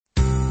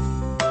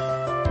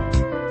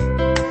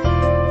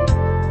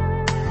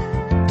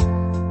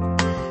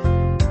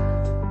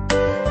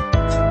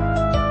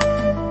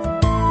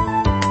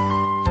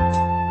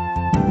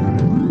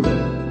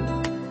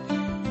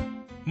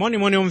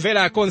Moni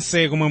omvera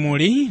konse komwe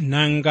muli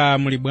nanga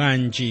muli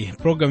bwanji.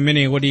 Program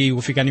imene kodi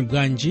kufikani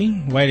bwanji,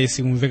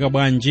 wireless kumveka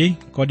bwanji,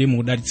 kodi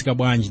mudalitsika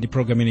bwanji ndi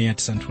program imene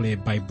yatisanthule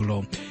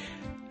Baibulo.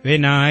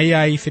 Wena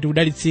ayi ife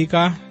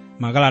tikudalitsika,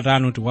 makalata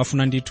anu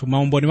tiwafuna ndithu,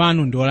 maumboni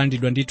wanu ndi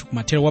olandidwa ndithu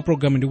kumathero wa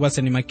program ndi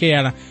kuwasani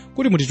makeyala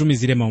kuti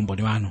mutitumizire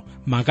maumboni wanu,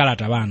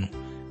 makalata wanu,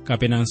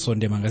 kapenanso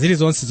ndemanga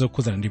zilizonse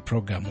zokhudzana ndi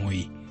program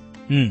iyi.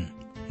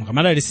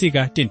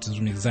 Mukamadalitsika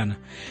tizilumikizana.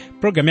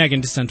 Program yake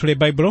ndi Santhule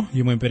Baibulo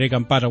yomwe ipereka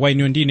mpata kwa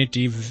inu ndine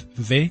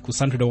timve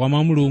kusanthulidwa kwa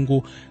mawu a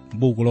Mulungu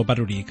m'buku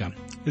lopatulika.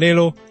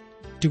 Lero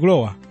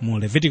tikulowa mu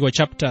Levitical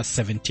chapter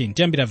 17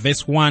 tiyambira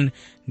verse 1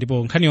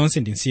 ndipo nkhani yonse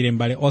ndinsiyire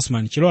mbale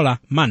Osman Chilola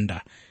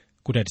Manda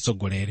kuti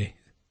atitsogolere.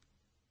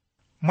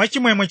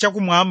 Mwachimwemwe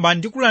chakumwamba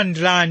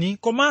ndikulandirani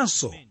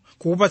komanso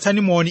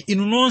kukupatsani moni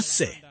inu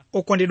nonse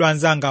okondedwa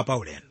anzanga pa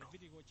ulendo.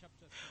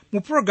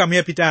 Mu programu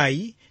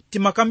yapitayi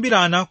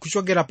timakambirana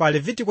kuchokera pa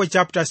Levitical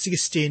chapter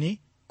 16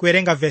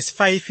 kuwerenga verse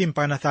 5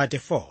 mpaka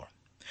 34,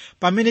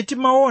 pamene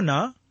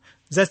timaona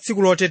za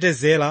tsiku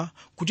lotetezera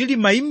kuti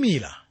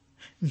limayimira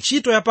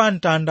ntchito ya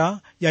pamtanda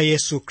ya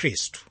Yesu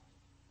Khristu.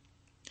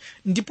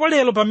 Ndipo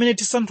lero pamene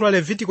tisanthula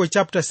Levitical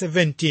chapter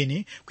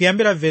 17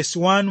 kuyambira verse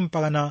 1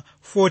 mpaka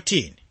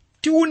 14,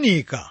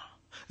 tiunika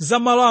za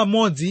malo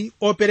amodzi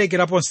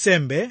operekerapo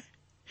nsembe,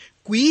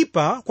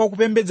 kuyipa kwa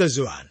kupembedza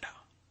ziwanda,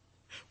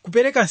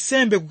 kupereka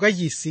nsembe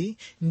kukachisi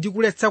ndi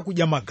kuletsa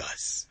kudya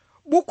magazi.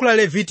 Buku la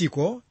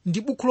Levitiko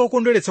ndi buku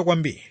lokondweretsa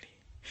kwambiri,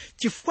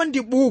 chifukwa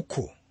ndi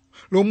buku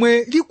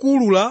lomwe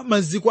likuulula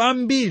maziko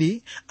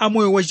ambiri a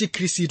moyo wa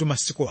Chikhristu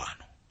masiku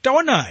ano.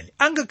 Taonani,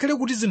 angakhale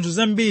kuti zinthu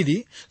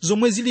zambiri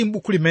zomwe zili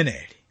m'buku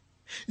limeneli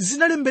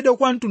zinalembedwa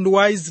kwa mtundu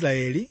wa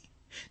Israeli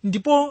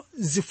ndipo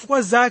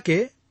zifukwa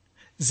zake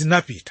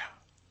zinapita,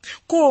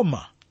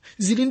 koma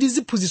zili ndi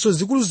ziphunzitso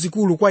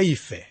zikuluzikulu kwa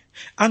ife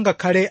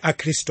angakhale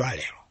akhristu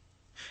alero.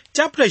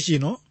 Chapter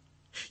chino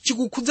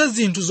chikukhudza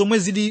zinthu zomwe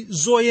zili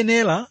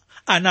zoyenera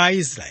ana a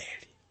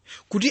Israeli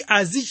kuti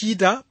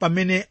azichita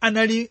pamene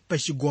anali pa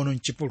chigono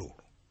m'chipululu.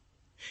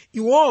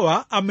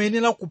 Iwowa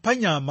amayenera kupha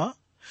nyama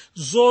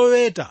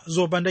zoweta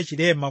zopanda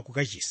chilema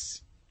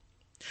kukachisi.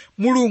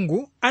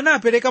 Mulungu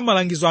anapereka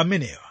malangizo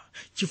amenewa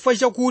chifukwa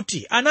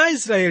chakuti ana a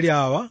Israeli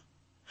awa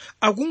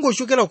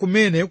akungochokera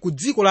kumene ku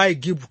dziko la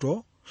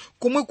Igupto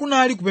komwe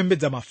kunali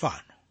kupembedza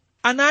mafano.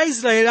 Ana a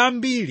Israeli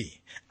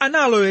ambiri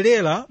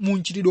analowerera mu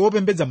mchitidwe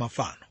wopembedza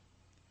mafano,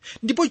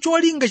 ndipo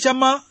cholinga cha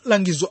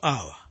malangizo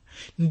awa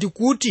ndi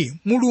kuti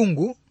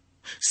Mulungu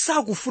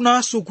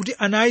sakufunanso kuti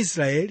ana a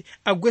Israeli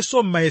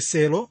agwenso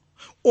m'mayesero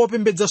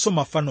opembedzanso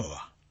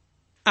mafanowa.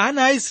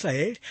 Ana a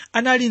Israeli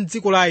anali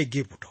m'dziko la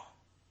Igupto,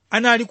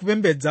 anali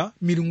kupembedza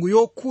milungu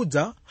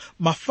yokhudza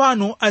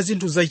mafano a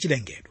zinthu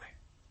zachilengedwe.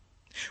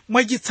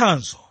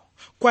 Mwachitsanzo,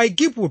 kwa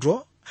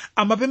Igupto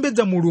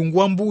amapembedza mulungu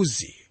wa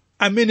mbuzi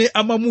amene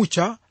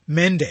amamutcha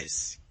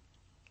Mendezi.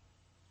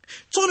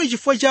 Tsono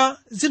chifukwa cha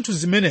zinthu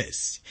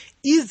zimenezi,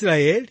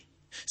 Israeli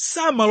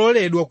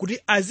samaloledwa kuti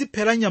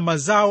aziphera nyama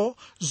zawo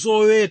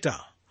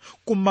zoweta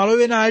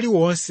kumalo ena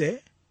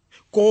aliwonse,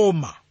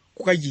 koma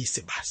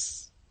kukachisi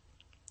basi.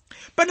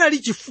 Panali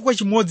chifukwa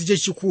chimodzi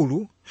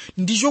chachikulu,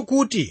 ndicho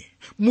kuti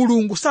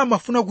Mulungu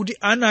samafuna kuti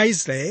ana a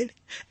Israeli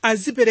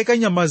azipereka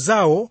nyama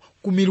zawo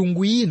ku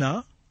milungu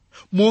ina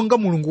monga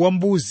mulungu wa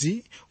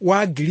mbuzi wa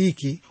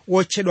Agiriki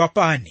wotchedwa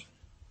Pani.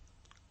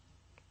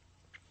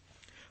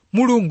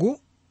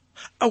 Mulungu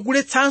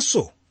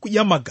akuletsanso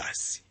kudya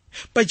magazi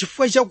pa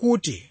chifukwa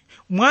chakuti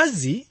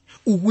mwazi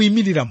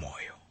ukuyimirira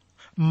moyo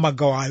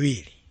m'magawo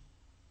awiri.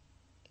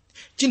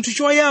 Chinthu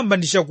choyamba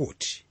ndi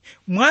chakuti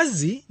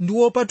mwazi ndi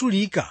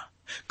wopatulika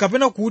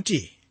kapena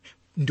kuti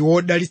ndi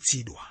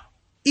wodalitsidwa.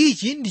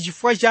 Ichi ndi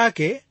chifukwa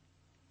chake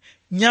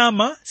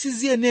nyama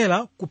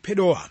siziyenera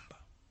kuphedwa wamba.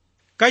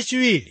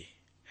 Kachiwiri,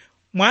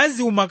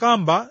 mwazi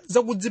umakamba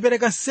za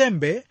kudzipereka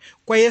nsembe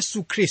kwa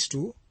Yesu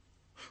Khristu,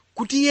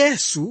 kuti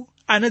Yesu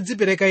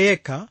anadzipereka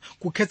yekha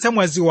kukhetsa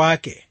mwazi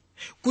wake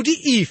kuti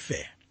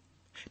ife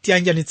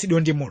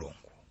tiyanjanitsidwe ndi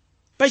Mulungu.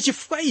 Pa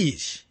chifukwa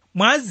ichi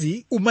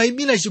mwazi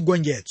umayimira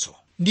chigonjetso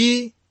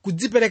ndi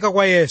kudzipereka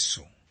kwa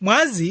Yesu.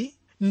 Mwazi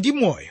ndi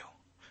moyo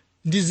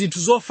ndi zinthu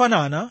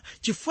zofanana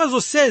chifukwa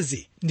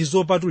zonsezi ndi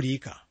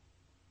zopatulika.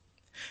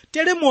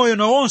 Tere moyo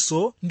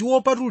nawonso ndi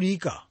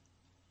wopatulika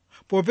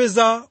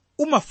popeza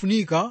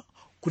umafunika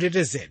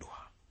kutetezedwa.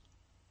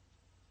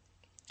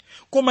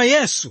 Koma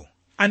Yesu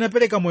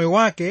anapereka moyo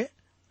wake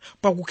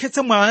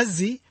pakukhetsa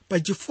mwazi pa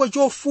chifukwa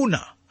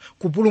chofuna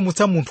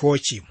kupulumutsa munthu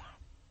wochimwa.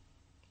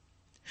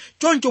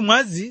 Choncho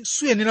mwazi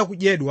suyenera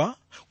kudyedwa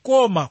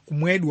koma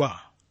kumwedwa.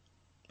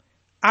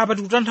 Apa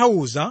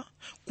tikutanthauza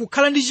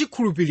kukhala ndi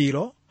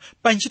chikhulupiriro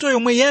pa ntchito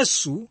yomwe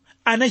Yesu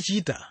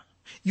anachita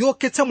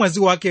yokhetsa mwazi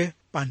wake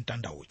pa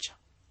mtanda uja.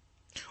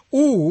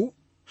 Uwu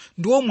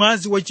ndiwo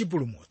mwazi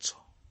wachipulumutso,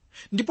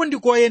 ndipo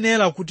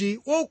ndikoyenera kuti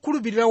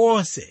wokhulupirira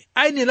wonse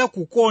ayenera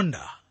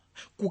kukonda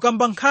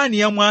kukamba nkhani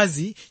ya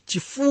mwazi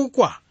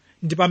chifukwa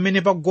ndi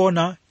pamene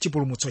pagona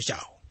chipulumutso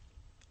chawo.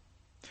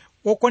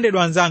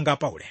 Wokondedwa anzanga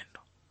pa ulendo,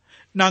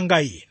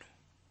 nanga inu,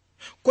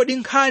 kodi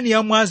nkhani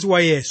ya mwazi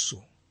wa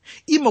Yesu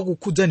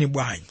imakukhudzani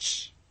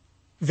bwanji?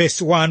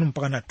 Verse 1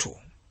 mpaka 2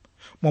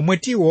 momwe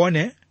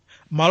tione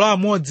malo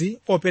amodzi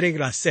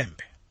operekera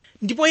nsembe.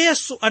 Ndipo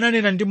Yesu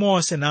ananena ndi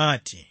Mose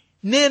nati,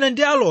 nena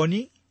ndi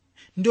Aaroni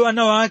ndi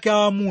ana wake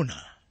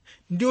aamuna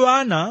ndi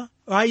ana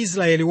a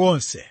Israeli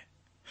wonse,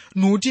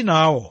 nuti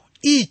nawo,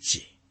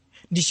 ichi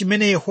ndi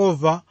chimene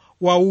Yehova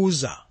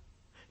wauza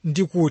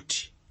ndi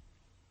kuti.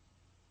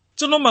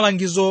 Tsono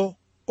malangizo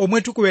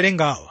omwe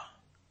tikuwerengawa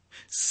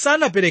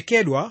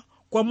sanaperekedwa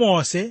kwa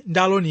Mose ndi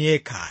Aaroni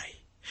yekhayi,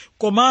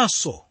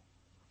 komanso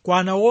kwa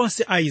ana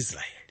onse a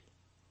Israeli.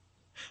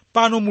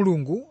 Pano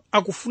Mulungu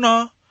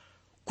akufuna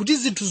kuti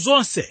zinthu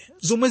zonse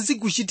zomwe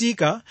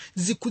zikuchitika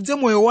zikhudze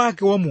moyo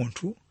wake wa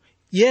munthu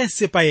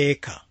yense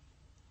payekha.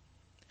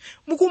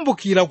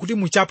 Mukumbukira kuti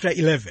mu chapter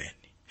 11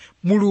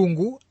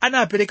 Mulungu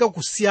anapereka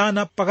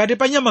kusiyana pakati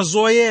pa nyama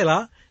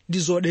zoyera ndi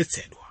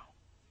zodetsedwa.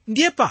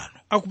 Ndiye pano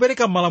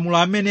akupereka malamulo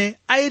amene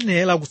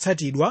ayenera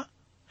kutsatidwa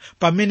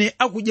pamene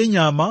akudya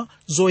nyama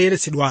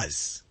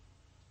zoyeretsedwazi.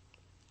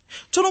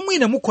 Tsono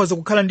mwina mukhoza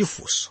kukhala ndi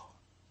funso,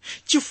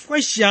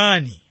 chifukwa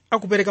chiyani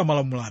akupereka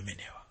malamulo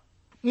amenewa?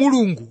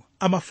 Mulungu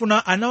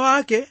amafuna ana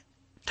ake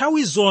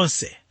nthawi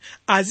zonse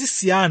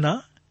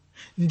azisiyana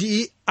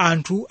ndi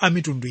anthu a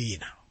mitundu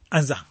ina.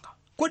 Anzanga,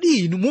 kodi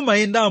inu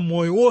mumayenda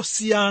moyo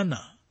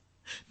wosiyana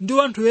ndi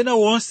anthu ena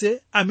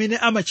wonse amene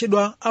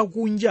amatchedwa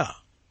akunja?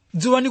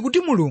 Dziwani kuti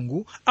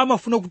Mulungu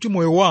amafuna kuti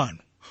moyo wanu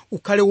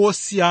ukhale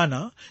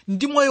wosiyana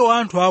ndi moyo wa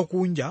anthu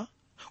akunja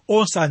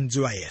onse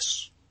andziwa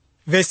Yesu.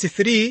 Verse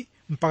 3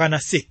 mpaka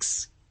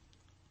 6.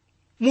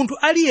 Munthu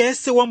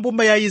aliyense wa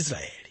mbumba ya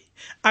Israeli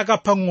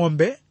akapha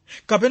ng'ombe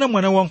kapena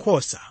mwana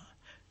wankhosa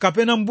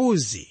kapena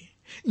mbuzi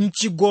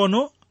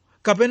mchigono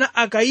kapena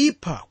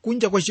akayipha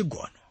kunja kwa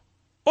chigono,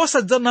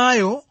 osadza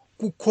nayo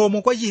ku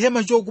khomo kwa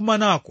chihema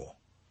chokumanako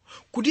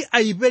kuti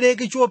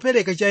ayipereke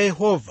chopereka cha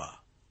Yehova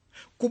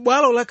ku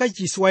bwalo la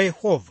kachisi wa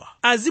Yehova,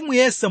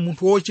 azimuyesa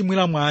munthu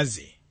wochimwira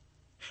mwazi.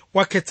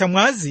 Wakhetsa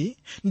mwazi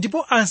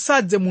ndipo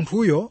ansadze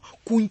munthuyo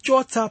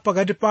kunchotsa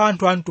pakati pa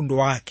anthu a mtundu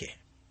wake.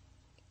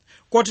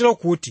 Kotero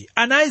kuti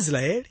ana a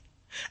Israeli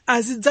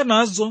azidza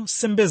nazo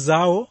nsembe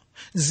zawo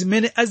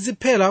zimene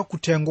aziphera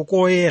kuthengo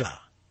koyera,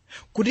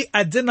 kuti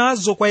adze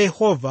nazo kwa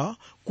Yehova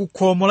ku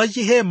khomo la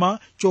chihema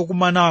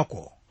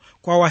chokumanako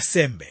kwa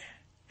wansembe,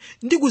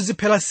 ndi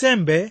kuziphera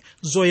nsembe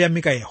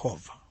zoyamika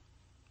Yehova.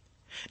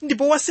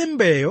 Ndipo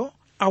wansembeyo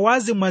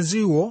awaze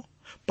mwaziwo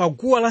pa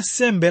guwa la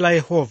nsembe la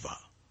Yehova,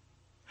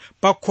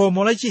 pa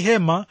khomo la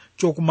chihema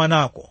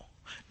chokumanako,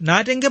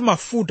 natenge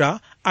mafuta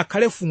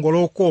akhale fungo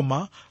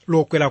lokoma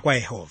lokwera kwa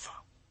Yehova.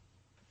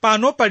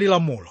 Pano pali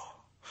lamulo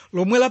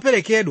lomwe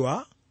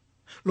laperekedwa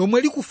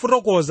lomwe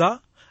likufotokoza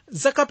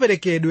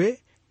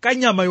zakaperekedwe ka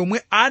nyama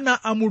yomwe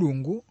ana a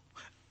Mulungu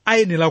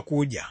ayenera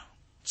kudya.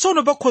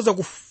 Tsono pakhoza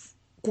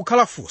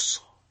kukhala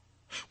funso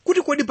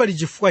kuti kodi pali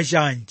chifukwa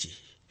chanji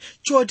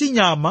choti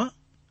nyama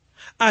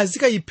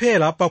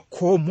azikayiphera pa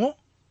khomo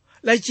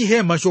la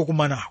chihema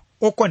chokumanako?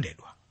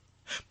 Okondedwa,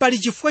 pali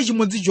chifukwa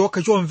chimodzi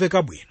chokha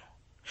chomveka bwino,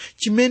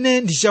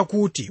 chimene ndi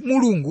chakuti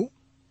Mulungu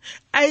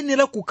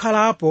ayenera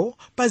kukhalapo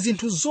pa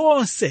zinthu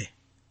zonse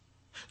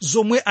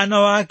zomwe ana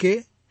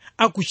wake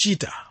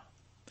akuchita,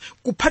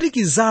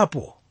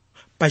 kuphatikizapo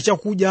pa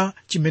chakudya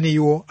chimene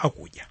iwo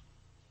akudya.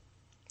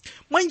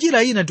 Mwa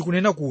njira ina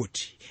tikunena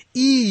kuti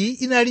iyi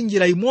inali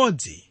njira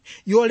imodzi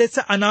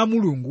yoletsa ana a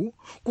Mulungu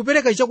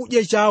kupereka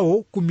chakudya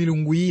chawo ku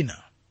milungu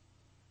ina.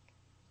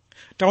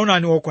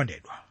 Taonani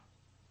okondedwa,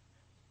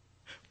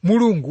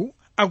 Mulungu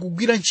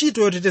akugwira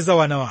ntchito yoteteza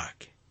wana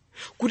wake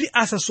kuti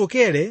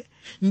asasokere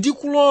ndi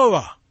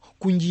kulowa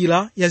ku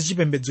njira ya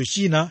chipembedzo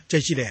china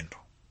chachilendo.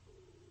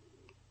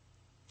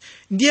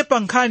 Ndiye pa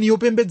nkhani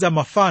yopembedza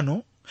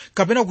mafano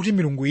kapena kuti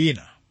milungu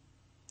ina,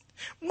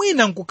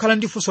 mwina nkukhala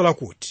ndi funso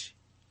lakuti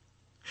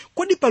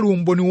kodi pali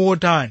umboni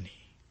wotani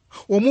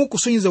omwe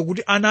ukusonyeza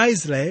kuti ana a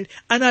Israeli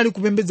anali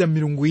kupembedza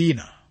milungu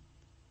ina?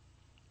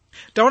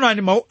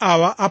 Taonani mawu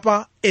awa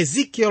apa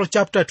Ezekiel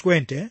chapter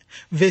 20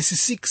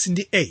 verse 6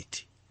 ndi 8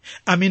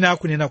 amene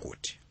akunena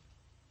kuti,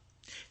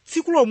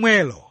 tsiku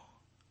lomwelo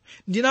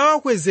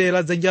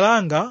ndinawakwezera dzanja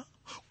langa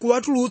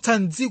kuwatulutsa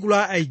m'dziko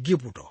la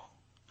Aigupto,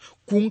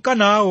 kunka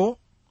nawo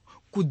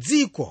ku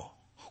dziko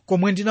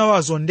komwe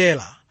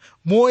ndinawazondera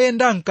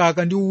moyenda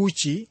mkaka ndi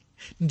uchi,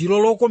 ndilo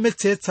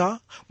lokometsetsa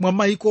mwa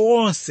mayiko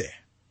onse.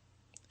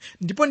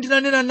 Ndipo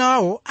ndinanena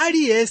nawo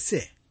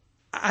aliyense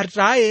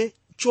ataye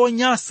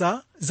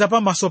chonyasa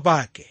zapamaso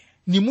pake,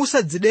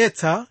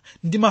 nimusadzidetsa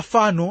ndi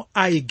mafano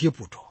a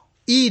Igupto.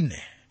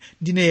 Ine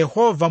ndine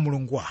Yehova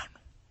Mulungu wanu.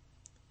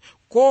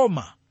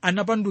 Koma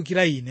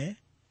anapandukira ine,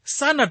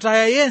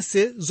 sanataya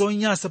yense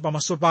zonyasa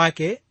pamaso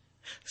pake,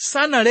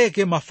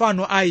 sanaleke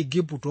mafano a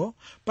Igupto.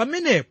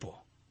 Pamenepo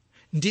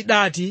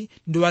ndidati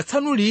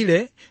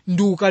ndiwatsanulire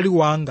ndi ukali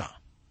wanga,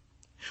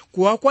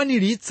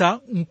 kuwakwaniritsa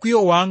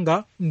mkwiyo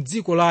wanga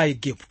m'dziko la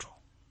Igupto.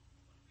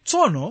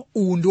 Tsono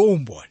uwu ndiwo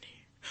umboni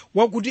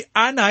wakuti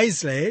ana a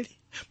Israeli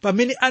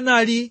pamene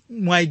anali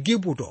mu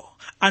Igupto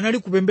anali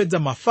kupembedza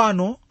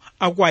mafano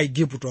aku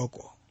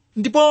Iguptoko.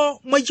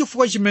 Ndipo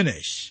mwachifukwa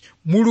chimenechi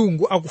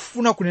Mulungu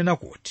akufuna kunena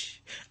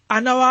kuti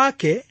ana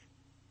wake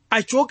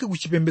achoke ku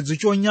chipembedzo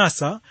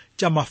chonyansa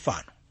cha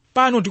mafano.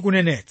 Pano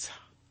tikunenetsa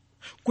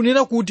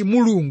kunena kuti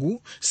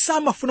Mulungu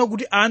samafuna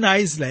kuti ana a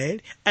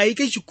Israeli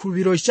ayike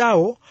chikhulupiriro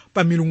chawo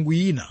pa milungu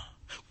ina,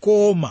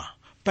 koma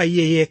pa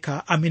iye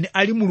yekha amene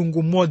ali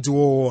Mulungu mmodzi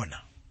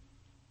woona.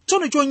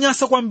 Tsono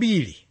chonyansa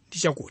kwambiri ndi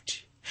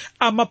chakuti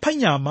amapha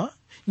nyama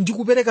ndi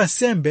kupereka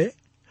nsembe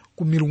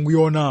ku milungu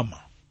yonama.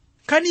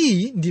 Nkhani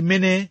iyi ndi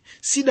imene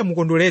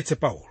sidamukondweretse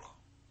Paulo,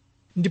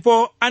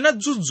 ndipo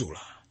anadzudzula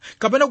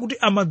kapena kuti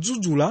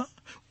amadzudzula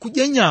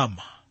kudya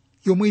nyama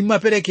yomwe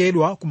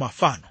imaperekedwa ku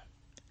mafano,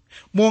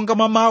 monga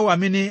mwa mawu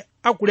amene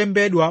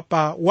akulembedwa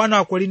pa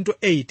 1 Korinto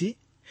 8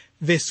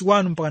 verse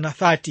 1 mpaka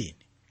 13,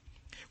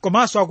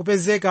 komanso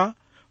akupezeka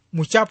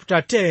mu chapter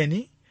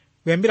 10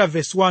 kuyambira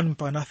verse 1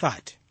 mpaka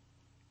 30.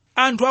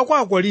 Anthu aku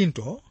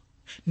Akorinto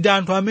ndi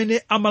anthu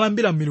amene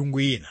amalambira milungu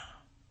ina,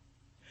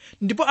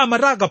 ndipo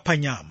amataka pa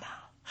nyama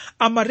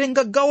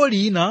amatenga gawo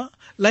lina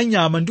la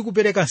nyama ndi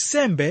kupereka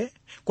nsembe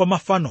kwa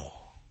mafanowo.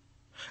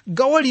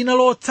 Gawo lina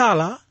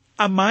lotsala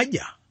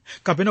amadya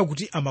kapena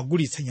kuti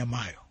amagulitsa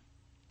nyamayo.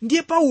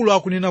 Ndiye Paulo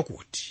akunena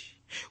kuti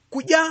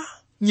kudya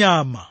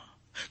nyama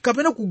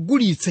kapena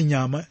kugulitsa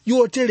nyama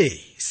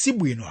yotereyi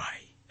sibwino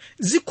ayi,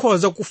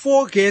 zikhoza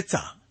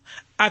kufowoketsa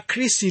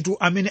akhristu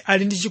amene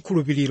ali ndi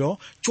chikhulupiriro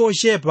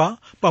chochepa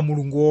pa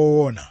Mulungu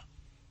woona.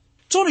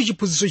 Tsono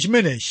chiphunzitso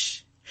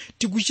chimenechi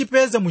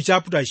tikuchipeza mu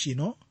chapter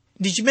chino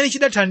ndi chimene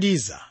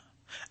chidathandiza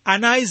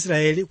ana a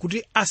Israeli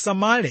kuti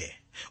asamale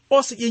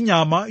osadya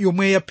nyama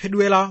yomwe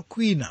yaphedwera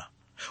kwina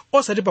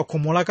osati pa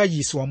khomo la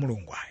kachisi wa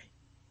Mulungu ayi.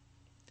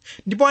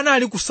 Ndipo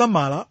anali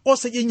kusamala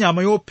osadya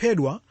nyama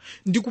yophedwa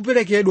ndi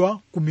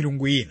kuperekedwa ku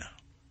milungu ina.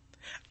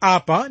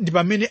 Apa ndi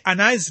pamene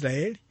ana a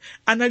Israeli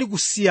anali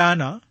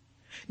kusiyana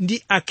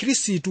ndi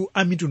akhristu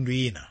a mitundu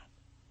ina.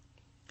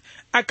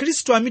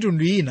 Akhristu a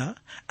mitundu ina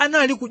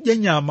anali kudya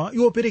nyama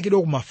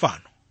yoperekedwa ku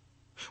mafano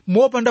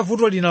mopanda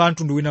vuto lina la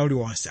mtundu wina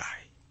uliwonse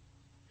ayi.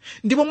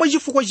 Ndipo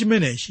mwachifukwa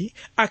chimenechi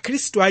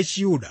akhristu a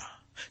Chiyuda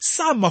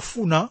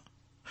samafuna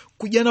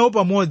kudya nawo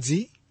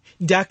pamodzi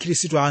ndi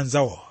akhristu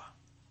anzawowa,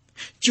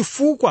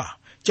 chifukwa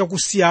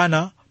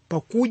chakusiyana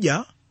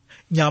pakudya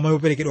nyama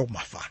yoperekedwa ku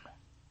mafano.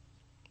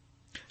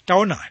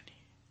 Taonani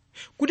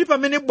kuti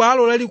pamene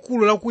bwalo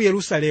lalikulu la ku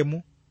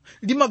Yerusalemu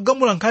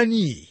limagamula nkhani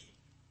iyi,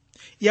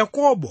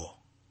 Yakobo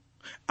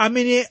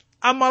amene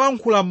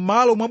amalankhula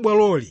m'malo mwa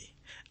bwaloli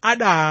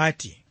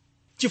adati,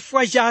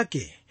 chifukwa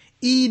chake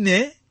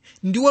ine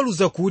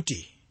ndiweruza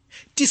kuti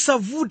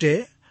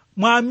tisavute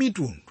mwa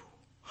amitundu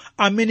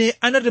amene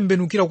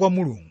anatembenukira kwa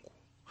Mulungu,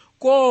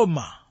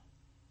 koma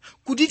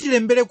kuti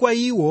tilembere kwa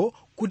iwo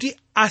kuti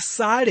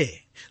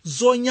asale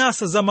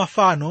zonyansa za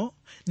mafano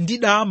ndi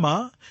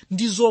dama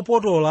ndi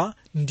zopotola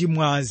ndi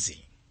mwazi.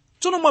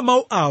 Tsono mwa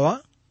mawu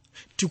awa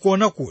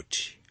tikuona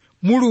kuti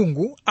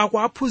Mulungu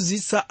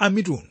akuaphunzitsa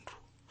amitundu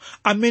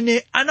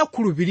amene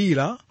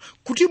anakhulupirira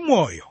kuti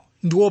moyo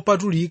ndi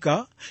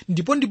wopatulika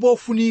ndipo ndi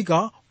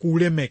pofunika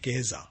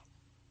kuulemekeza.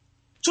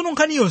 Tsono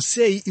nkhani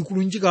yonseyi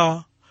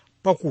ikulunjika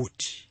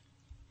pakuti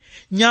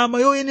nyama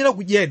yoyenera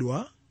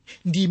kudyedwa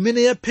ndi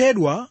imene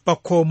yaphedwa pa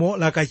khomo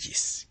la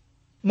kachisi.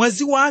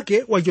 Mwazi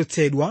wake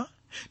wachotsedwa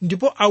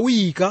ndipo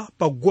awuyika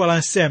pa guwa la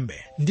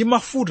nsembe ndi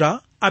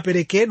mafuta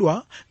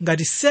aperekedwa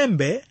ngati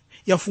nsembe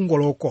ya fungo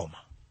lokoma.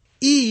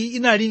 Iyi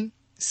inali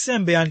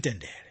nsembe ya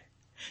mtendere,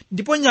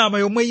 ndipo nyama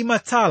yomwe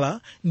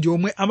imatsala ndi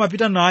yomwe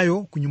amapita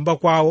nayo ku nyumba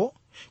kwawo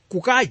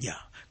kukadya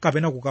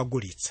kapena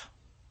kukagulitsa.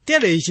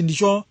 Tere ichi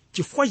ndicho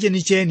chifukwa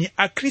chenicheni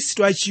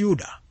akhristu a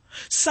Chiyuda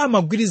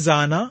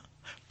samagwirizana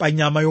pa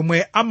nyama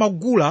yomwe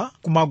amagula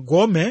ku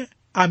magome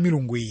a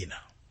milungu ina.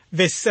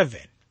 Verse 7,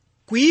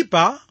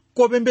 kuyipa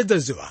kopembedza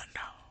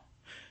ziwanda.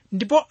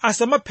 Ndipo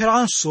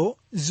asamapheranso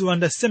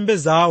ziwanda nsembe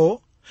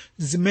zawo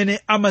zimene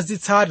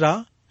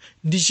amazitsata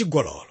ndi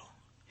chigololo,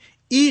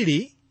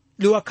 ili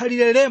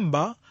liwakhalire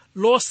lemba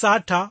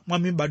losatha mwa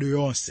mibado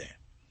yonse.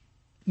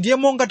 Ndiye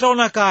monga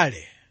taona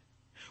kale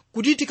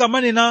kuti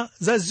tikamanena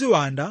za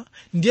ziwanda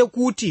ndiye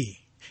kuti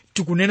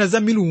tikunena za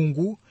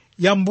milungu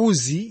ya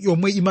mbuzi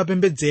yomwe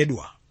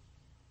imapembedzedwa.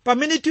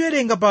 Pamene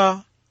tiwerenga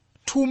pa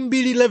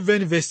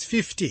 2:11 verse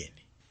 15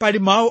 pali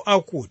mawu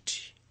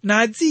akuti,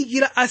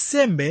 nadziyikira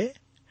asembe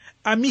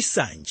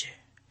amisanje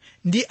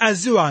ndi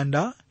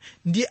aziwanda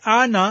ndi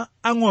ana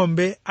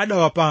ang'ombe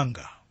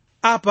adawapanga.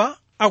 Apa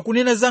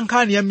akunena za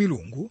nkhani ya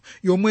milungu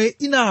yomwe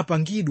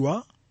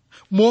inapangidwa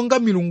monga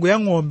milungu ya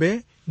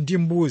ng'ombe ndi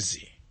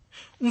mbuzi.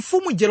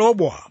 Mfumu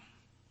Jeroboamu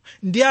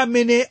ndi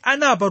amene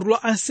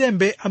anapatula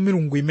ansembe a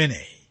milungu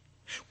imeneyi,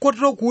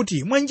 kotero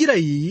kuti mwa njira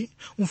iyi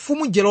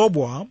mfumu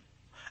Jeroboamu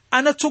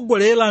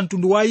anatsogolera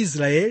mtundu wa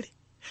Israeli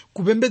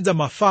kupembedza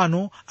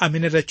mafano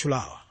amene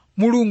tatchulawa.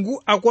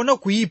 Mulungu akuona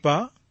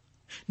kuyipa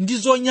ndi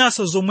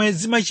zonyansa zomwe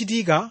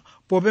zimachitika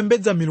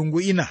popembedza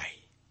milungu inayi,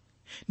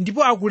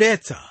 ndipo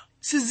akuletsa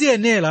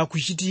siziyenera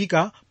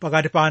kuchitika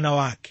pakati pa ana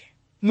wake.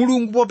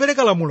 Mulungu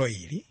popereka lamulo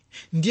ili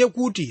ndiye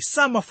kuti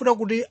samafuna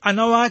kuti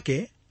ana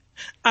wake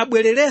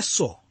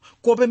abwererenso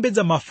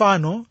kopembedza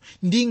mafano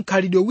ndi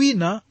mkhalidwe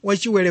wina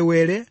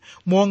wachiwerewere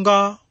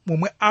monga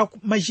momwe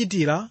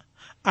amachitira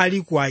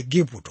ali ku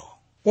Aigupto.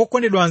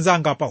 Okondedwa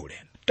anzanga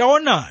paulendo,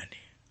 taonani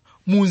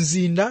mu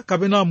mzinda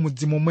kapena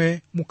mudzi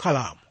momwe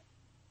mukhalamo,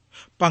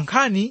 pa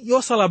nkhani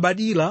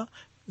yosalabadira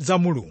za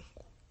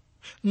Mulungu,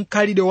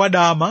 mkhalidwe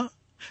wadama,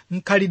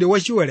 mkhalidwe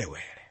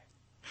wachiwerewere,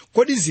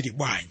 kodi zili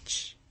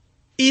bwanji?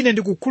 Ine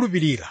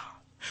ndikukhulupirira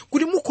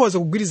kuti mukhoza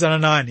kugwirizana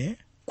nane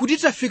kuti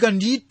tafika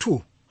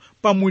ndithu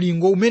pa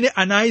mulingo umene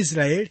ana a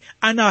Israeli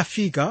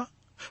anafika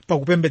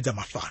pakupembedza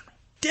mafano.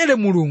 Tere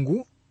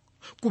Mulungu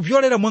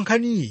kupyolera mwa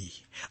nkhani iyi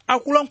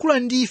akulankhula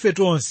ndi ife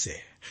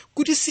tonse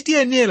kuti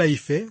sitiyenera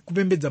ife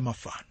kupembedza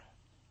mafano,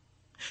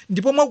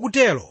 ndipo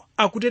mwakutero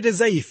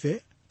akuteteza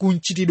ife ku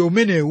mchitidwe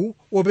umenewu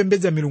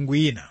wopembedza milungu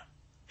ina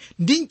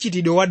ndi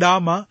mchitidwe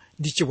wadama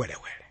ndi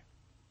chiwerewere.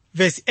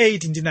 Verse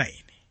 8 ndi 9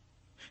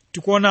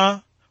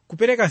 tikuona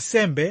kupereka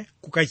nsembe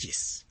ku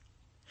kachisi.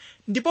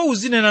 Ndipo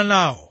uzinena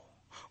nawo,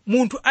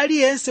 munthu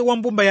aliyense wa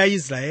mbumba ya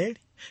Israeli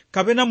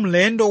kapena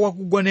mlendo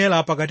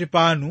wakugonera pakati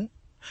panu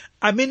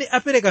amene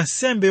apereka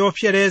nsembe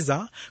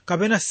yopsereza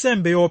kapena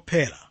nsembe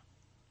yophera,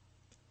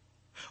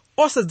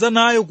 osadza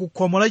nayo ku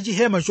khomo la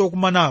chihema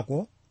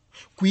chokumanako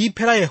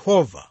kuyiphera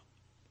Yehova,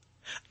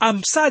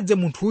 amsadze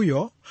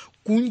munthuyo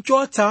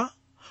kumchotsa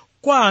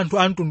kwa anthu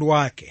a mtundu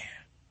wake.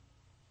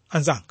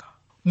 Anzanga,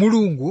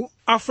 Mulungu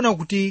afuna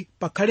kuti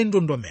pakhale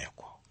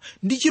ndondomeko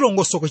ndi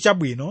chilongosoko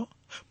chabwino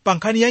pa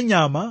nkhani ya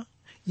nyama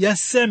ya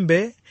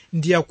nsembe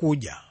ndi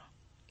yakudya,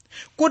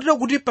 kotero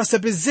kuti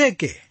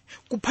pasapezeke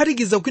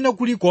kuphatikiza kwina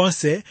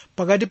kulikonse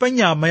pakati pa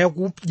nyama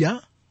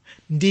yakudya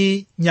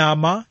ndi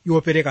nyama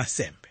yopereka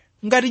nsembe.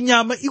 Ngati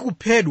nyama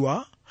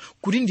ikuphedwa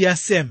kuti ndi ya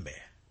nsembe,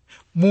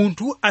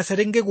 munthu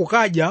asatenge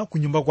kukadya ku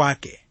nyumba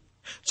kwake.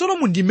 Tsono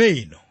mu ndime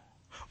ino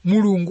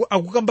Mulungu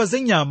akukamba za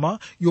nyama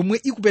yomwe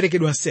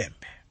ikuperekedwa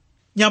nsembe.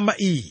 Nyama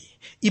iyi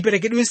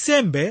iperekedwe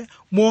nsembe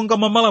monga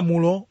mwa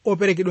malamulo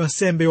operekedwa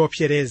nsembe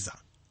yopsereza.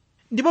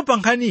 Ndipo pa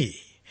nkhani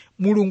iyi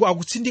Mulungu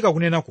akutsindika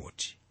kunena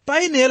kuti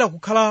payenera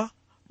kukhala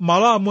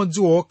malo amodzi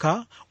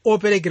okha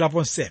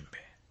operekerapo nsembe.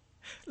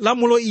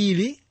 Lamulo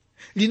ili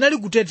linali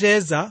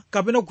kuteteza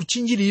kapena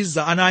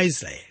kutchinjiriza ana a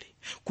Israeli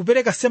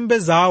kupereka nsembe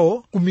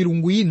zawo ku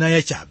milungu ina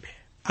yachabe.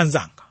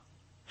 Anzanga,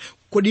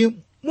 kodi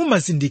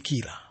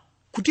mumazindikira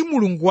kuti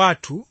Mulungu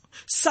wathu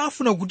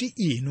safuna kuti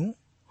inu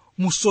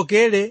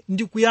musokere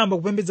ndi kuyamba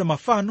kupembedza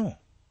mafano?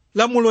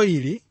 Lamulo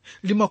ili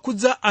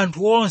limakhudza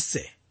anthu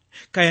onse,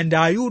 kaya ndi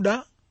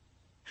Ayuda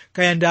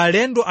kaya ndi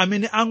alendo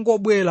amene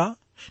angobwera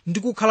ndi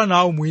kukhala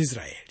nawo mu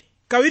Israeli.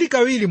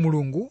 Kawirikawiri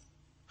Mulungu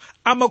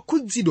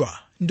amakhudzidwa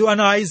ndi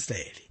ana a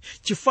Israeli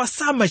chifukwa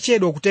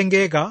samachedwa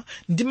kutengeka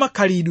ndi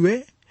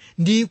makhalidwe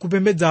ndi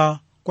kupembedza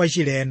kwa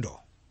chilendo.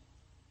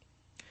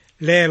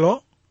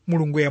 Lero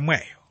Mulungu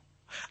yemweyo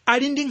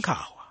ali ndi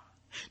nkhawa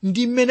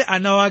ndi mmene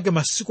ana wake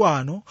masiku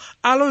ano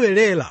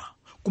alowerera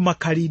ku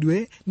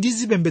makhalidwe ndi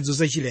zipembedzo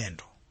za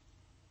chilendo.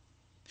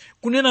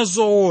 Kunena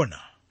zoona,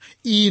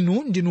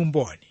 inu ndinu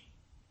mboni.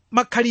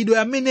 Makhalidwe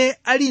amene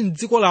ali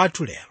m'dziko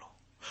lathu lero,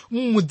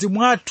 m'mudzi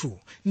mwathu,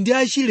 ndi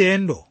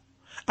achilendo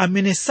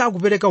amene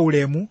sakupereka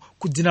ulemu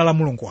ku dzina la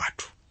Mulungu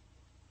wathu.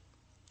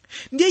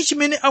 Ndiye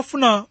chimene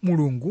afuna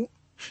Mulungu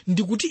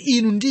ndi kuti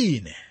inu ndi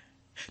ine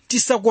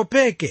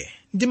tisakopeke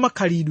ndi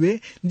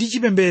makhalidwe ndi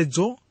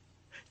chipembedzo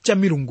cha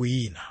milungu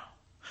ina.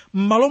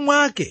 M'malo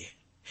mwake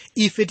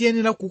ife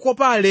tiyenera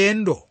kukopa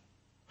alendo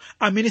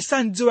amene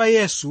sandziwa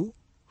Yesu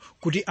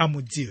kuti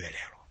amudziwe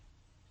lero.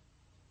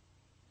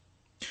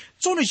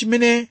 Tsono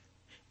chimene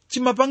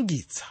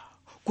chimapangitsa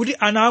kuti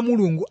ana a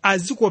Mulungu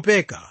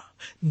azikopeka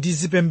ndi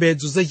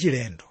zipembedzo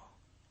zachilendo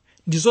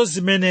ndizo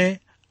zimene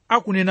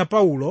akunena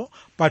Paulo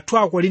pa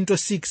 2 Korinto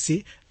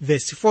 6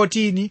 verse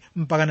 14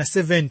 mpaka na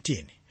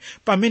 17,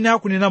 pamene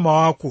akunena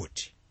mawu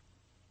akuti,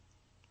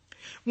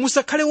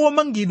 musakhale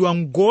womangidwa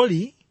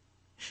mgoli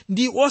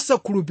ndi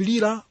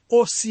osakhulupirira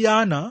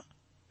osiyana,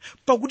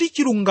 pakuti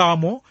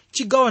chilungamo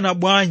chigawana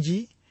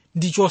bwanji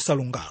ndi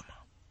chosalungama,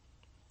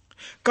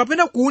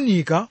 kapena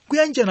kuunika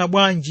kuyanjana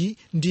bwanji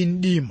ndi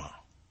mdima,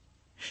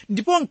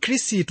 ndipo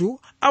Mkhristu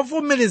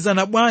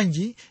avomerezana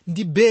bwanji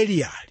ndi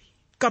Beliyali,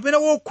 kapena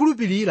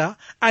wokhulupirira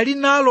ali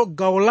nalo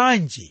gawo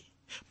lanji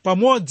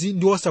pamodzi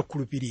ndi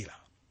osakhulupirira.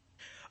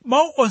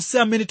 Mawu onse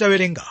amene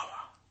tawerengawa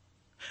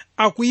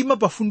akuyima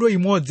pa fundo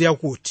imodzi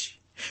yakuti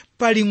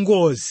pali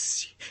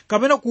ngozi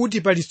kapena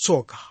kuti pali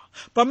tsoka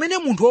pamene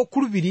munthu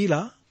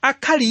wokhulupirira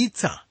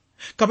akhalitsa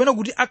kapena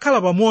kuti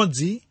akhala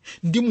pamodzi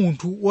ndi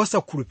munthu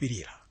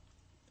wosakhulupirira,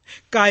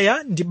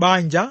 kaya ndi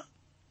banja,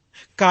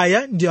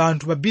 kaya ndi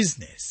anthu pa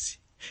bizinesi,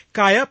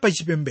 kaya pa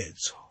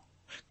chipembedzo,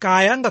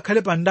 kaya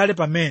ngakhale pa ndale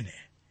pamene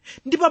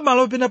ndi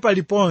pamalo pena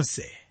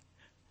paliponse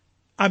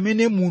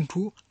amene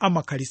munthu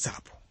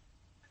amakhalitsapo.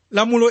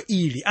 Lamulo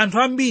ili anthu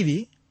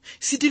ambiri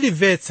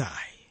sitilimvetsa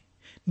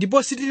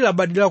ndipo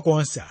sitililabadira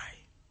konse,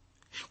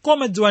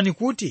 koma dziwani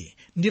kuti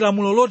ndi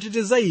lamulo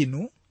loteteza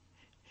inu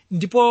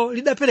ndipo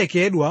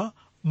lidaperekedwa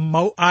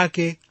m'mawu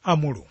ake a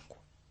Mulungu.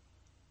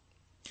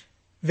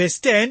 Verse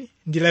 10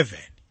 ndi 11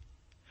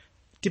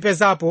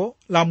 tipezapo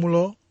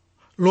lamulo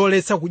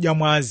loletsa kudya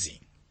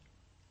mwazi.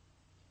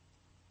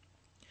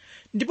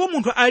 Ndipo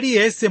munthu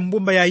aliyense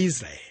m'mbumba ya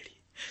Israeli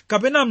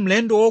kapena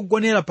mlendo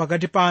wogonera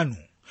pakati panu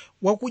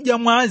wakudya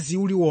mwazi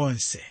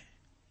uliwonse,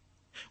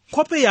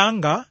 nkhope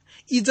yanga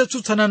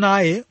idzatsutsana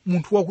naye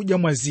munthu wakudya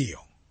mwaziyo,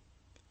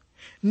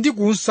 ndi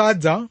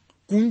kunsadza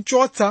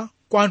kunchotsa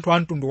kwa anthu a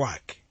mtundu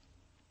wake.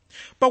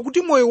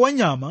 Pakuti moyo wa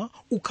nyama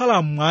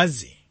ukhala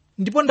m'mwazi,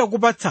 ndipo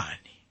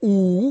ndakupatsani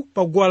uwu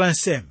pa guwa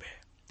lansembe,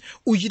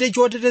 uchite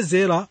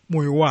chotetezera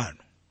moyo wanu,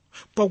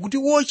 pakuti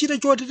wochita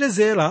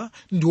chotetezera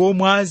ndi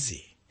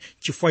womwazi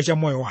chifukwa cha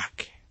moyo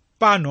wake.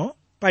 Pano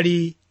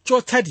pali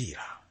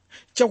chotsatira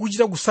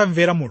chakuchita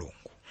kusamvera Mulungu.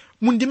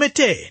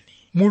 Mundimeteni,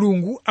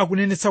 Mulungu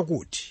akunenetsa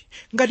kuti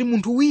ngati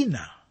munthu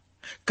wina,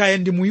 kaya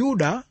ndi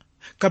Muyuda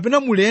kapena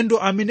mulendo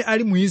amene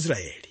ali mu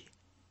Israeli,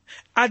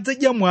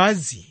 adzadya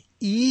mwazi,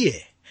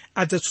 iye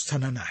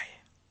adzatsutsana naye.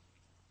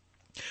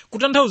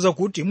 Kutanthauza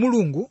kuti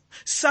Mulungu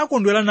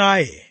sakondwera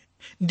naye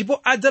ndipo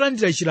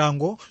adzalandira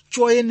chilango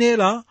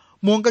choyenera,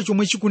 monga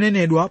chomwe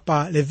chikunenedwa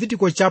pa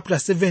Levitical chapter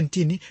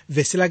 17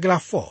 verse lake la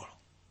 4.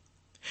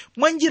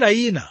 Mwa njira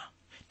ina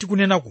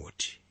tikunena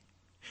kuti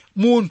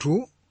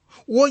munthu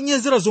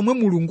wonyezera zomwe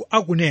Mulungu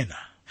akunena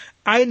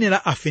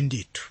ayenera afe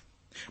ndithu.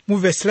 Mu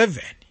verse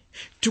 11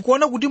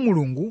 tikuona kuti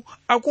Mulungu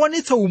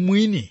akuonetsa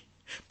umwini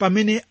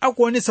pamene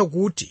akuonetsa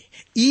kuti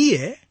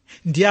iye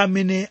ndiye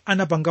amene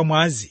anapanga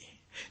mwazi,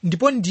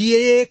 ndipo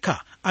ndiye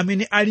yekha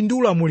amene ali ndi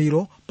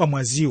ulamuliro pa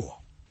mwaziwo.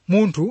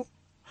 Munthu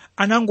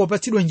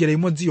anangopatsidwa njira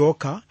imodzi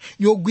yokha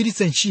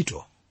yogwiritsa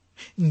ntchito,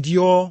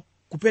 ndiyo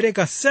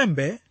kupereka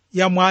nsembe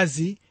ya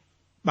mwazi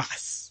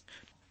basi.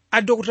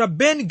 A Dr.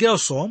 Ben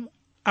Gelsom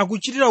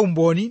akuchitira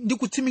umboni ndi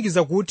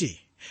kutsimikiza kuti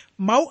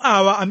mawu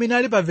awa amene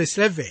ali pa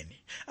verse 11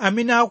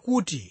 amene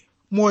akuti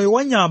moyo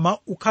wa nyama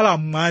ukhala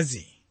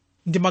m'mwazi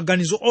ndi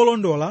maganizo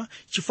olondola,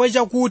 chifukwa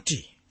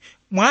chakuti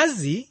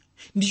mwazi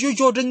ndicho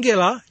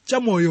chotengera cha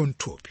moyo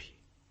mthupi,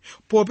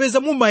 popeza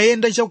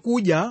mumayenda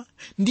chakudya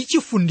ndi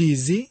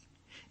chifundizi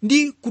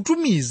ndi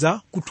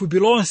kutumiza kuthupi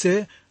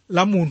lonse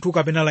la munthu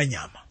kapena la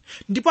nyama.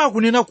 Ndipo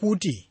akunena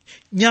kuti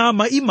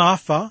nyama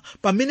imafa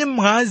pamene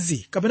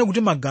mwazi kapena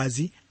kuti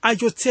magazi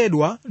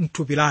achotsedwa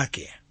mthupi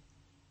lake.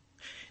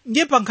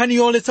 Ndiye pa nkhani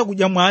yoletsa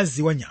kudya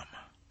mwazi wa nyama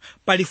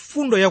pali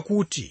fundo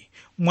yakuti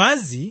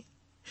mwazi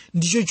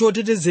ndicho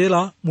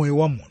chotetezera moyo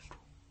wa munthu.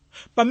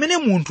 Pamene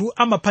munthu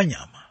amapha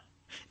nyama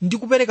ndi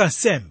kupereka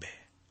nsembe,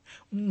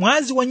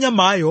 mwazi wa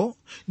nyamayo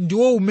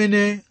ndiwo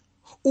umene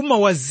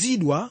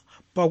umawazidwa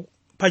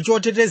pa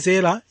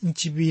chotetezera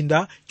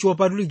mchipinda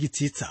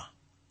chopatulikitsitsa,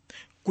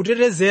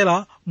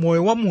 kutetezera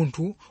moyo wa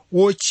munthu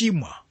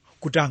wochimwa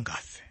kuti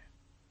angafe.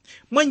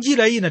 Mwa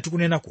njira ina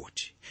tikunena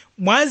kuti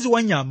mwazi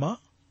wa nyama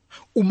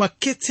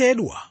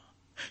umakhetsedwa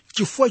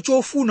chifukwa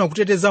chofuna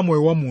kuteteza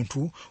moyo wa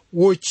munthu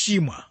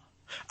wochimwa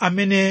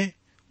amene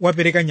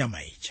wapereka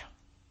nyama ija.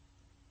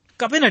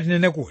 Kapena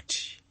tinene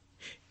kuti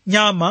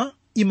nyama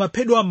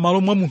imaphedwa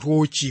m'malo mwa munthu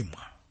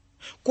wochimwa,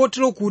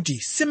 kotero kuti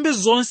nsembe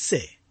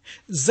zonse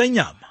za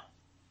nyama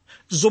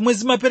zomwe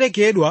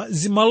zimaperekedwa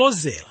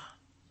zimalozera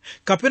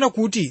kapena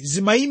kuti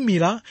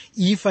zimayimira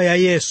imfa ya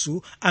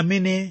Yesu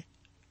amene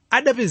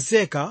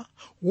adapezeka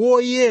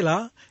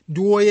woyera ndi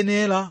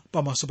woyenera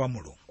pamaso pa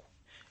Mulungu.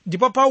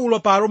 Ndipo Paulo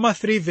pa Roma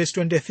 3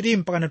 verse 23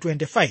 mpaka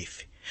 25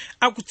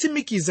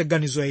 akutsimikiza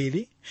ganizo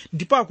ili,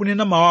 ndipo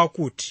akunena mawu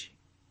akuti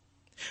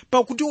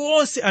pakuti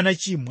onse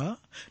anachimwa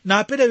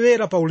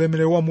naperewera pa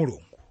ulemerero wa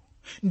Mulungu,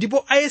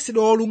 ndipo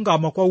ayesedwa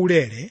olungama kwa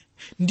ulere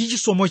ndi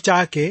chisomo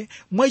chake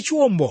mwa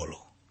chiwombolo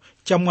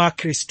cha mwa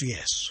Khristu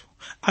Yesu,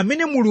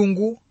 amene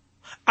Mulungu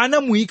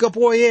anamuyika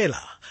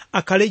poyera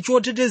akhale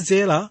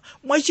chotetezera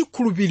mwa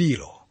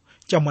chikhulupiriro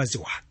cha mwazi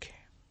wake.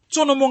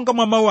 Tsono monga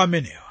mwa mawu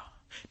amenewa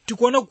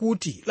tikuona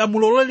kuti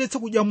lamulo loletsa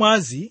kudya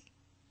mwazi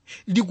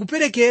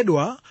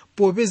likuperekedwa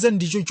popeza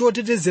ndicho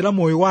chotetezera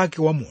moyo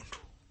wake wa munthu.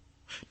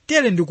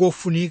 Tere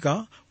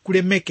ndikofunika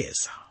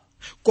kulemekeza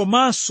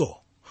komanso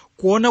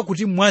kuona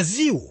kuti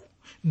mwaziwu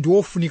ndi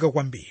wofunika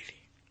kwambiri.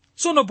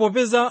 Tsono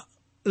popeza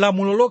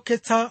lamulo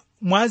lokhetsa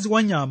mwazi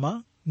wa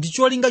nyama ndi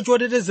cholinga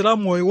chotetezera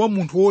moyo wa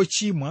munthu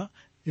wochimwa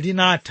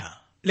linatha,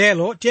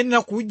 lero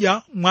tiyenera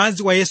kudya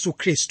mwazi wa Yesu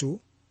Khristu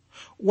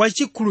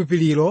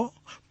wachikhulupiriro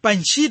pa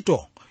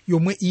ntchito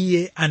yomwe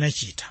iye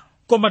anachita.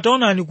 Koma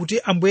taonani kuti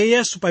Ambuye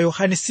Yesu pa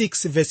Yohane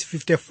 6 verse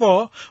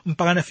 54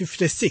 mpaka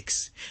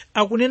 56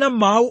 akunena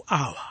mawu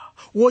awa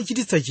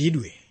wochititsa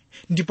chidwi,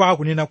 ndipo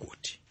akunena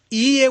kuti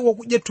iye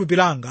wakudya thupi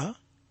langa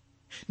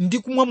ndi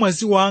kumwa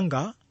mwazi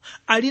wanga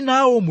ali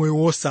nawo moyo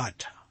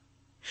wosatha,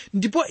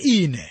 ndipo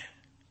ine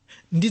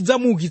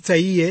ndidzamuukitsa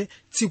iye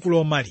tsiku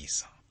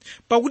lomaliza.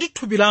 Pakuti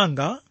thupi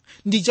langa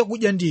ndi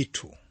chakudya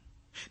ndithu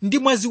ndi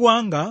mwazi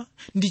wanga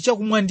ndi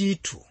chakumwa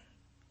ndithu.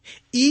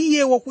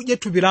 Iye wakudya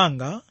thupi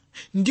langa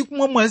ndi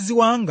kumwa mwazi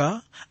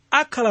wanga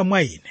akhala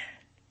mwa ine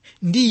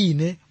ndi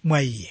ine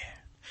mwa iye.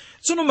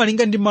 Tsono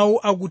malinga ndi mawu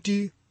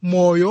akuti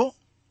moyo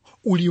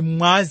uli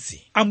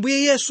mwazi,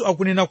 Ambuye Yesu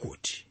akunena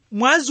kuti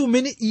mwazi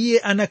umene iye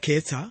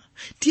anakhetsa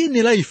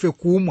tiyenera ife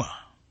kumwa,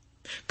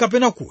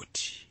 kapena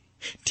kuti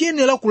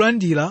tiyenera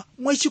kulandira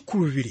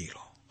mwachikhulupiriro.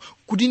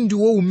 kuti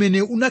ndiwo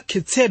umene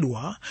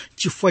unakhetsedwa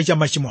chifukwa cha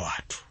machimo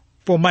athu.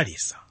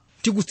 Pomaliza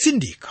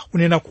tikutsindika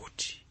kunena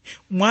kuti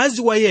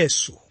mwazi wa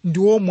Yesu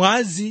ndiwo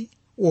mwazi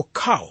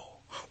wokhawo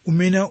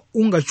umene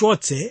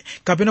ungachotse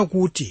kapena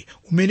kuti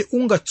umene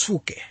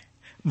ungatsuke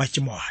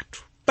machimo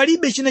athu.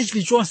 Palibe china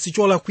chilichonse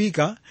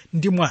cholakwika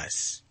ndi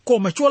mwazi,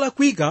 koma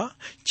cholakwika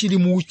chili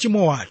mu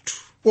uchimo wathu.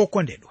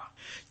 Okondedwa,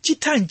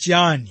 chitha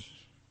nchiyani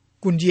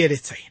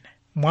kundiyeretsa ine?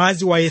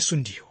 Mwazi wa Yesu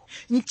ndiwo.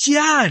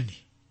 Nchiyani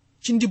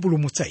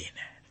chindipulumutsa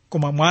ine?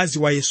 Koma mwazi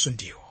wa Yesu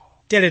ndiwo.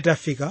 Tere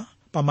tafika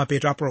pa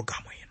mapeto a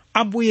programu ino.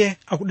 Ambuye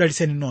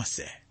akudalitseni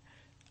nonse.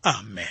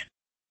 Amen.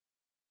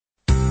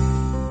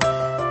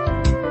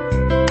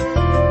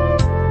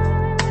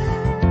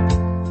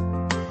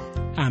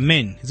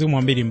 Amen.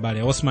 Zikumwambiri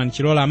mbale Osman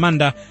Chilola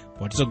Amanda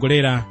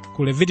watitsogolera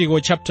ku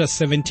Levitical chapter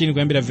 17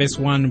 kuyambira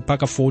verse 1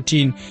 mpaka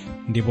 14,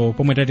 ndipo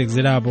pomwe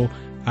tatekezerapo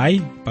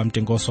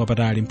pamtengoso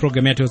wapatali.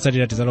 Mpulogalamu yathu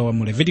yotsatira tizalowa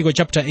mu Levitical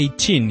chapter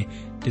 18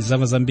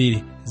 tizamva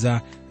zambiri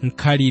za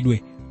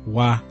mkhalidwe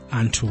wa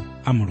anthu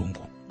a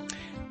Mulungu.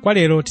 Kwa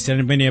lero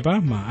tisiyane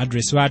pamenepa. Ma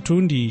address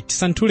wathu ndi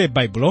Tisanthule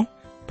Baibulo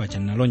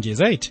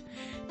pachanalonjeza iti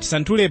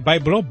Tisanthule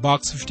Baibulo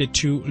box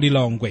 52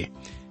 Lilongwe.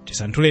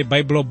 Tisanthule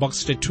Baibulo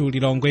box 52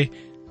 Lilongwe.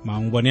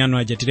 Maumboni anu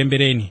aja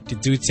tilembereni,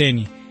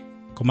 tidziwitseni.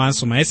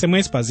 Komanso ma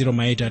SMS pa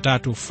 083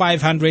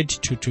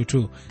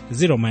 500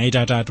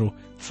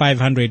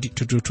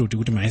 222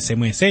 tikuti ma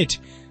SMS eti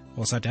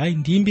osati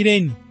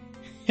ndiyimbireni.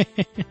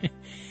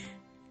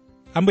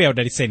 Ambuye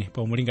akudalitseni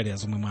pa umulingalira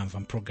zomwe mwamva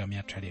mpulogalamu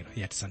yathu lero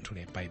ya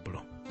Tisanthule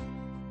Baibulo.